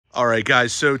All right,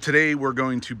 guys, so today we're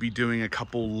going to be doing a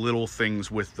couple little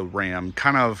things with the Ram,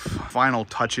 kind of final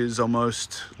touches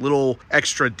almost, little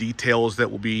extra details that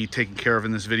will be taken care of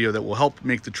in this video that will help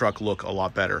make the truck look a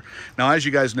lot better. Now, as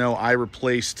you guys know, I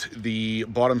replaced the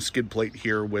bottom skid plate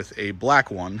here with a black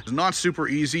one. It's not super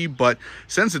easy, but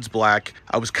since it's black,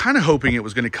 I was kind of hoping it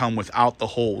was going to come without the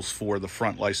holes for the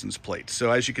front license plate.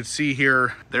 So as you can see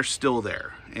here, they're still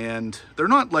there, and they're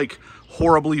not like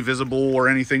horribly visible or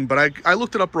anything, but I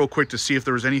looked it up real quick to see if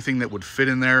there was anything that would fit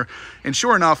in there, and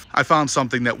sure enough, I found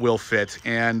something that will fit,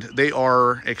 and they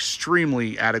are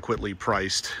extremely adequately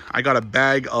priced. I got a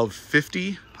bag of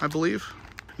 50, I believe.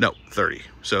 No, 30.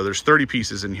 So there's 30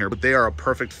 pieces in here, but they are a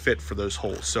perfect fit for those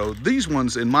holes. So these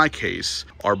ones, in my case,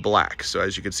 are black. So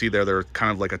as you can see there, they're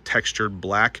kind of like a textured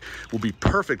black. Will be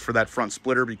perfect for that front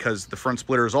splitter because the front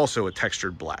splitter is also a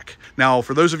textured black. Now,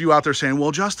 for those of you out there saying,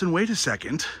 well, Justin, wait a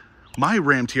second. My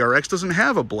Ram TRX doesn't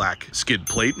have a black skid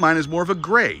plate. Mine is more of a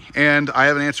gray. And I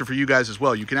have an answer for you guys as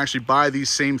well. You can actually buy these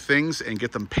same things and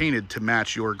get them painted to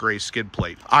match your gray skid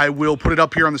plate. I will put it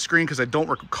up here on the screen because I don't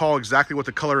recall exactly what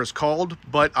the color is called,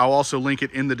 but I'll also link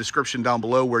it in the description down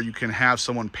below where you can have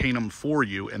someone paint them for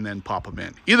you and then pop them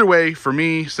in. Either way, for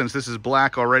me, since this is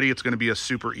black already, it's going to be a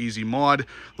super easy mod.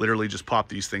 Literally just pop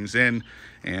these things in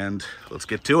and let's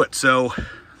get to it. So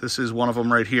this is one of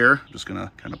them right here. Just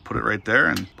gonna kind of put it right there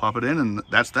and pop it in, and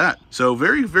that's that. So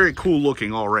very, very cool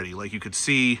looking already. Like you could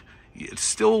see, it's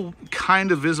still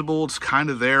kind of visible. It's kind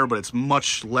of there, but it's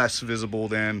much less visible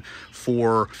than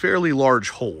for fairly large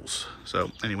holes.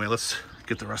 So anyway, let's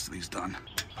get the rest of these done.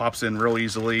 Pops in real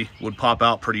easily, would pop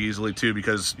out pretty easily too,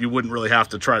 because you wouldn't really have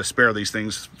to try to spare these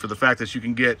things for the fact that you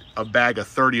can get a bag of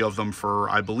 30 of them for,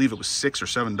 I believe it was $6 or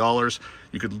 $7.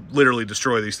 You could literally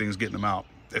destroy these things getting them out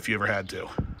if you ever had to.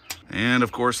 And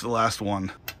of course, the last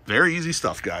one. Very easy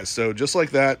stuff, guys. So just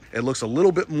like that, it looks a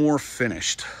little bit more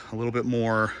finished, a little bit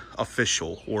more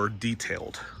official or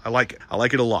detailed. I like it. I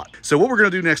like it a lot. So what we're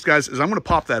going to do next, guys, is I'm going to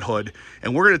pop that hood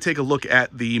and we're going to take a look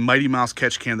at the Mighty Mouse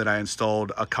catch can that I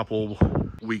installed a couple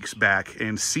weeks back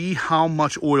and see how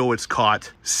much oil it's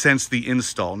caught since the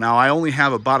install. Now, I only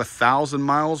have about 1,000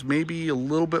 miles, maybe a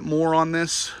little bit more on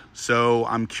this. So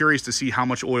I'm curious to see how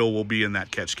much oil will be in that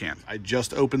catch can. I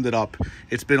just opened it up.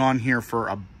 It's been on here for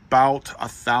about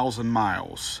 1,000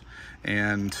 miles.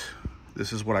 And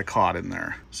this is what I caught in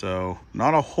there. So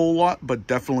not a whole lot, but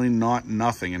definitely not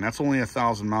nothing. And that's only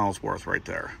 1,000 miles worth right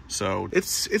there. So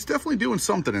it's definitely doing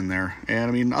something in there. And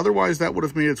I mean, otherwise that would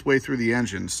have made its way through the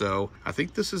engine. So I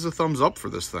think this is a thumbs up for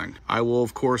this thing. I will,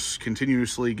 of course,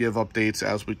 continuously give updates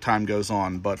as time goes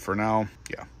on. But for now,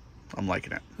 yeah, I'm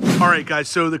liking it. All right, guys,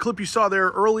 so the clip you saw there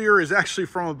earlier is actually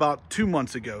from about 2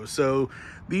 months ago. So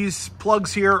these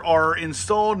plugs here are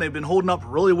installed and they've been holding up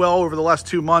really well over the last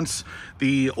 2 months.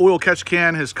 The oil catch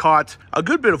can has caught a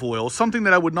good bit of oil, something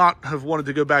that I would not have wanted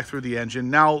to go back through the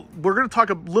engine. Now, we're going to talk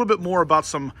a little bit more about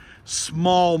some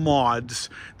small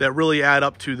mods that really add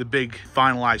up to the big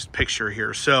finalized picture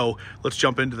here. So let's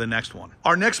jump into the next one.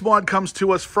 Our next mod comes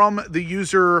to us from the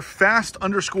user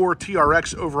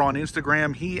fast_TRX over on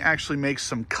Instagram. He actually makes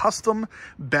some custom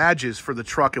badges for the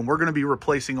truck, and we're going to be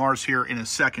replacing ours here in a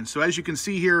second. So as you can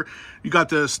see here, you got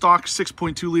the stock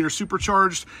 6.2 liter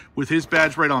supercharged with his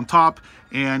badge right on top.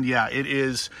 And yeah, it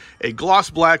is a gloss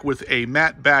black with a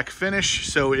matte back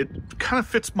finish. So it kind of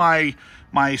fits my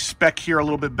spec here a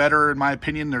little bit better, in my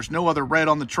opinion. There's no other red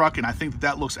on the truck, and I think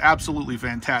that looks absolutely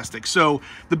fantastic. So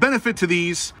the benefit to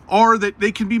these are that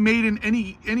they can be made in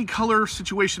any color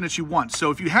situation that you want.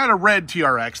 So if you had a red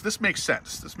TRX, this makes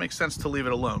sense. This makes sense to leave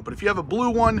it alone. But if you have a blue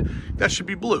one, that should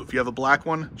be blue. If you have a black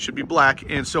one, it should be black,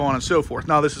 and so on and so forth.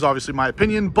 Now, this is obviously my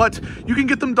opinion, but you can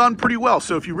get them done pretty well.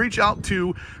 So if you reach out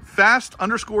to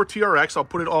fast_TRX, I'll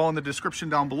put it all in the description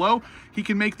down below, he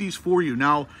can make these for you.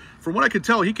 Now, from what I could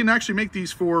tell, he can actually make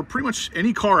these for pretty much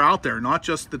any car out there, not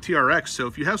just the TRX. So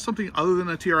if you have something other than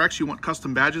a TRX you want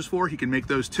custom badges for, he can make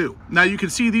those too. Now you can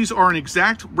see these are an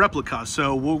exact replica.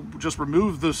 So we'll just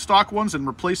remove the stock ones and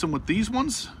replace them with these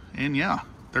ones. And yeah,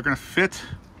 they're gonna fit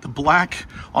the black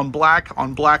on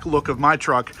black look of my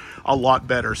truck a lot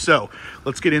better. So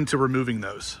let's get into removing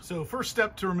those. So first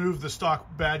step to remove the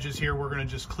stock badges here, we're going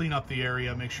to just clean up the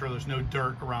area, make sure there's no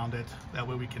dirt around it. That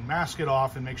way we can mask it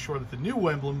off and make sure that the new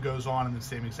emblem goes on in the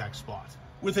same exact spot.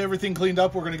 With everything cleaned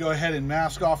up, we're going to go ahead and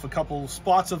mask off a couple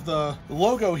spots of the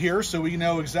logo here so we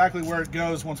know exactly where it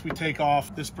goes once we take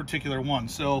off this particular one.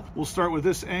 So we'll start with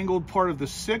this angled part of the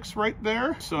 6 right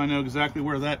there, so I know exactly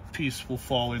where that piece will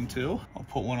fall into. I'll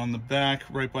put one on the back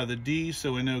right by the D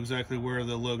so we know exactly where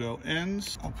the logo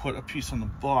ends. I'll put a piece on the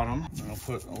bottom, and I'll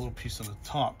put a little piece on the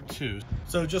top too.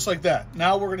 So just like that.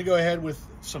 Now we're going to go ahead with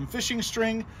some fishing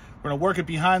string. We're gonna work it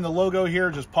behind the logo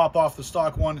here, just pop off the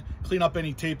stock one, clean up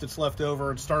any tape that's left over,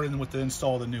 and start in with the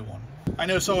install of the new one. I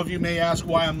know some of you may ask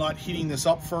why I'm not heating this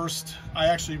up first. I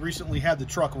actually recently had the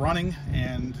truck running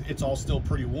and it's all still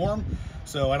pretty warm,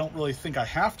 so I don't really think I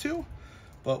have to,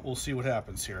 but we'll see what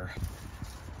happens here.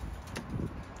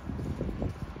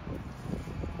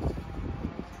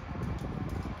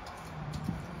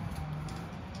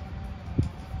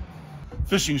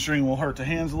 Fishing string will hurt the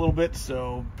hands a little bit,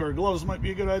 so a pair of gloves might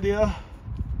be a good idea.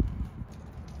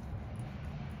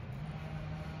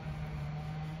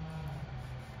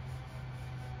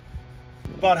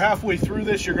 About halfway through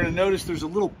this, you're going to notice there's a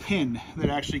little pin that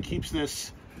actually keeps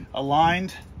this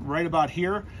aligned right about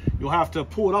here. You'll have to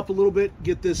pull it up a little bit,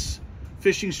 get this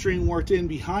fishing string worked in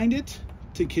behind it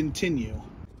to continue.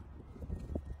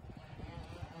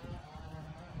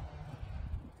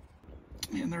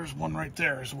 And there's one right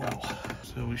there as well.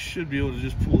 So we should be able to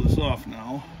just pull this off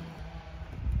now.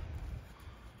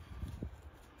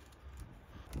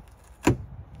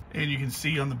 And you can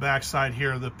see on the back side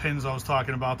here, the pins I was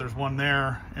talking about, there's one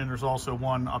there, and there's also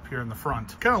one up here in the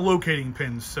front. Kind of locating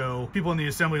pins, so people in the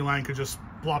assembly line could just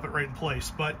plop it right in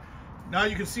place. But now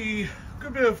you can see a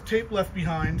good bit of tape left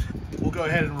behind. We'll go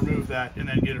ahead and remove that and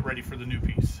then get it ready for the new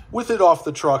piece. With it off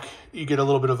the truck, you get a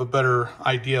little bit of a better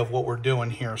idea of what we're doing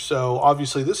here. So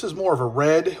obviously this is more of a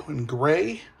red and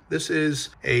gray. This is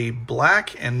a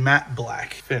black and matte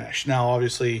black finish. Now,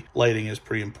 obviously lighting is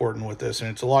pretty important with this, and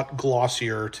it's a lot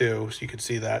glossier too, so you can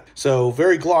see that. So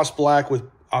very gloss black with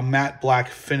a matte black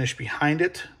finish behind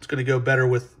it. It's going to go better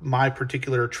with my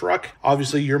particular truck.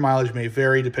 Obviously, your mileage may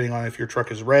vary depending on if your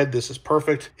truck is red. This is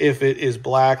perfect. If it is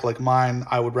black like mine,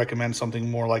 I would recommend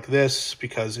something more like this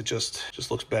because it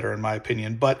just looks better in my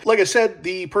opinion. But like I said,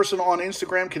 the person on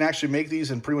Instagram can actually make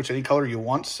these in pretty much any color you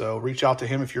want. So reach out to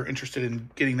him if you're interested in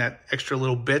getting that extra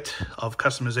little bit of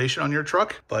customization on your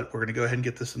truck. But we're going to go ahead and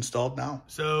get this installed now.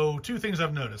 So two things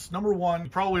I've noticed. Number one, you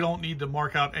probably don't need to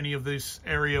mark out any of this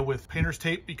area with painter's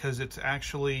tape because it's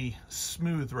actually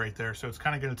smooth right there. So it's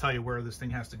kind of going to tell you where this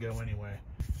thing has to go anyway.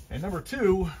 And number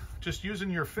two, just using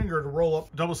your finger to roll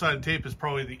up double-sided tape is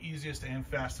probably the easiest and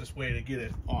fastest way to get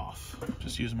it off.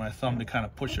 Just using my thumb to kind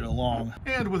of push it along.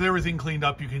 And with everything cleaned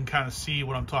up, you can kind of see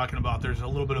what I'm talking about. There's a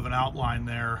little bit of an outline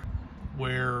there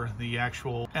where the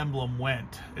actual emblem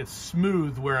went. It's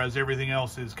smooth, whereas everything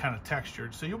else is kind of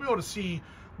textured. So you'll be able to see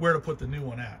where to put the new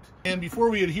one at. And before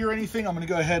we adhere anything, I'm going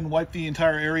to go ahead and wipe the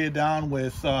entire area down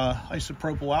with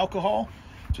isopropyl alcohol,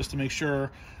 just to make sure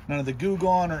none of the goo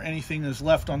gone or anything is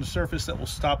left on the surface that will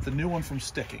stop the new one from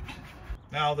sticking.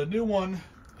 Now the new one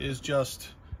is just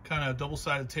kind of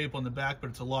double-sided tape on the back,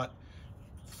 but it's a lot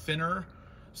thinner,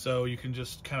 so you can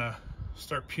just kind of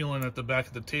start peeling at the back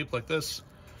of the tape like this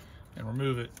and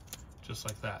remove it just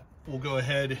like that. We'll go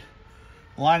ahead,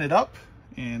 line it up,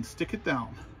 and stick it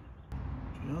down.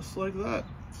 Just like that.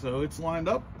 So it's lined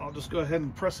up. I'll just go ahead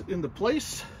and press it into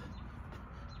place.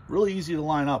 Really easy to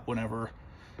line up whenever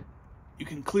you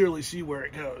can clearly see where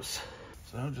it goes.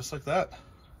 So just like that,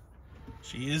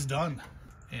 she is done.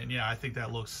 And yeah, I think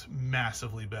that looks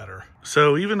massively better.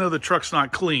 So even though the truck's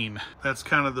not clean, that's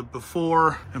kind of the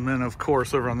before, and then of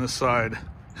course over on this side,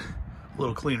 a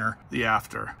little cleaner, the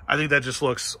after. I think that just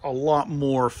looks a lot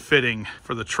more fitting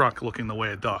for the truck looking the way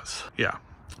it does. Yeah.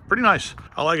 Pretty nice.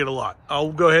 I like it a lot.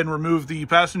 I'll go ahead and remove the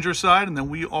passenger side and then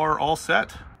we are all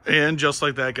set. And just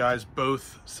like that, guys,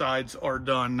 both sides are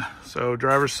done. So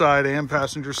driver's side and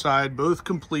passenger side, both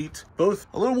complete, both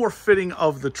a little more fitting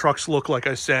of the truck's look. Like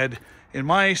I said, in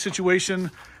my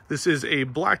situation, this is a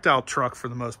blacked out truck for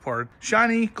the most part.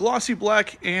 Shiny, glossy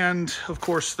black, and of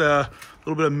course the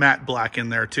little bit of matte black in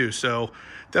there too. So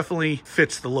definitely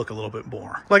fits the look a little bit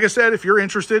more. Like I said, if you're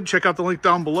interested, check out the link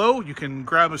down below. You can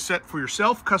grab a set for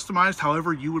yourself, customized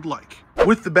however you would like.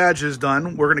 With the badges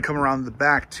done, we're gonna come around the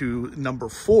back to number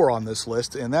 4 on this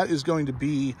list, and that is going to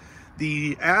be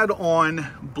the add-on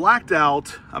blacked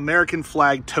out American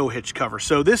flag tow hitch cover.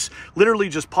 So this literally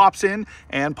just pops in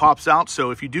and pops out. So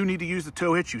if you do need to use the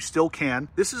tow hitch, you still can.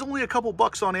 This is only a couple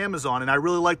bucks on Amazon, and I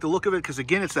really like the look of it because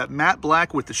again, it's that matte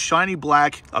black with the shiny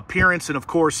black appearance. And of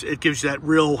course, it gives you that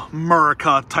real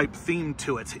America type theme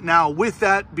to it. Now, with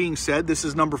that being said, this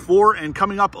is number 4, and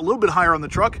coming up a little bit higher on the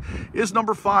truck is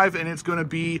number 5, and it's gonna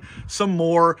be some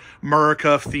more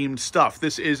America themed stuff.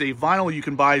 This is a vinyl you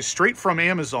can buy straight from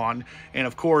Amazon. And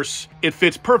of course, it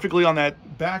fits perfectly on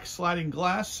that back sliding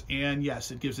glass. And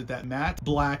yes, it gives it that matte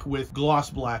black with gloss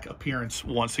black appearance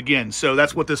once again. So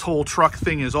that's what this whole truck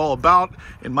thing is all about,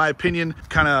 in my opinion.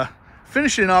 Kind of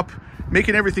finishing up,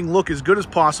 making everything look as good as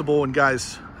possible. And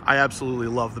guys, I absolutely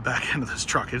love the back end of this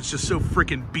truck. It's just so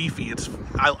freaking beefy.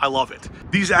 I love it.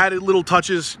 These added little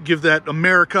touches give that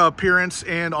America appearance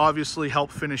and obviously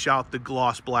help finish out the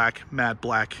gloss black, matte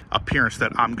black appearance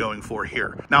that I'm going for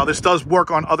here. Now, this does work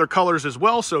on other colors as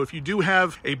well. So if you do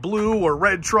have a blue or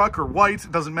red truck or white,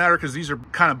 it doesn't matter because these are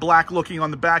kind of black looking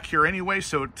on the back here anyway.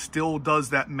 So it still does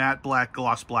that matte black,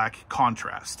 gloss black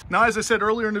contrast. Now, as I said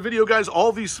earlier in the video, guys,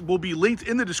 all these will be linked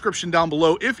in the description down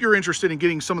below. If you're interested in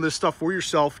getting some of this stuff for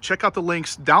yourself, check out the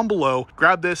links down below,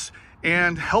 grab this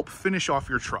and help finish off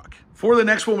your truck. For the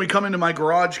next one, we come into my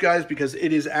garage, guys, because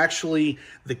it is actually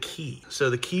the key.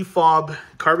 So the key fob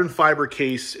carbon fiber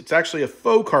case, it's actually a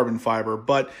faux carbon fiber,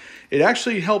 but it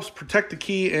actually helps protect the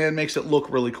key and makes it look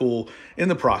really cool in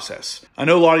the process. I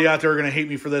know a lot of you out there are gonna hate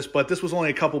me for this, but this was only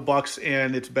a couple bucks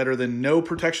and it's better than no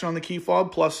protection on the key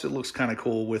fob. Plus it looks kind of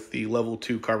cool with the level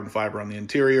 2 carbon fiber on the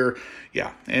interior.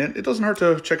 Yeah, and it doesn't hurt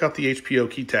to check out the HPO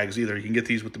key tags either. You can get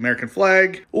these with the American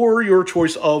flag or your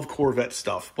choice of Corvette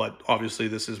stuff, but obviously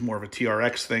this is more of a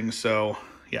TRX thing, so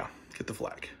yeah, get the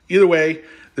flag. Either way,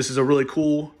 this is a really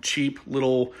cool, cheap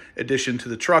little addition to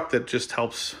the truck that just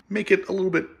helps make it a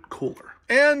little bit cooler.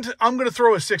 And I'm going to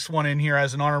throw a 6th one in here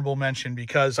as an honorable mention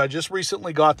because I just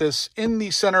recently got this in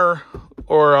the center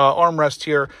or armrest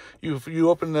here. If you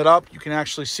open it up, you can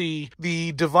actually see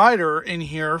the divider in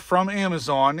here from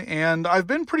Amazon, and I've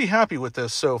been pretty happy with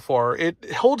this so far.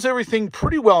 It holds everything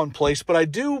pretty well in place, but I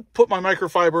do put my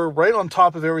microfiber right on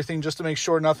top of everything just to make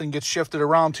sure nothing gets shifted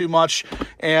around too much,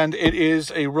 and it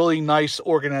is a really nice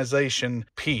organization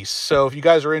piece. So if you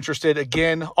guys are interested,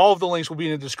 again, all of the links will be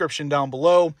in the description down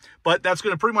below, but that's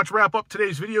going to pretty much wrap up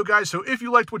today's video, guys. So if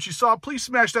you liked what you saw, please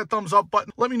smash that thumbs up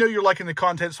button. Let me know you're liking the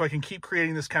content so I can keep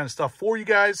creating this kind of stuff for you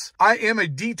guys. I am a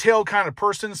detailed kind of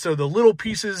person, so the little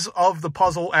pieces of the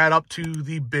puzzle add up to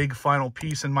the big final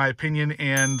piece, in my opinion,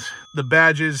 and the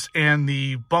badges and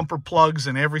the bumper plugs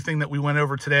and everything that we went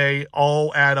over today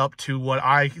all add up to what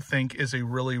I think is a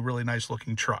really, really nice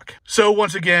looking truck. So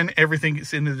once again, everything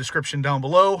is in the description down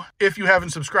below. If you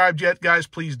haven't subscribed yet, guys,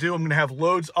 please do. I'm going to have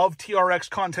loads of TRX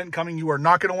content coming you are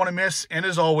not going to want to miss, and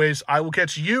as always, I will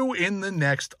catch you in the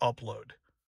next upload.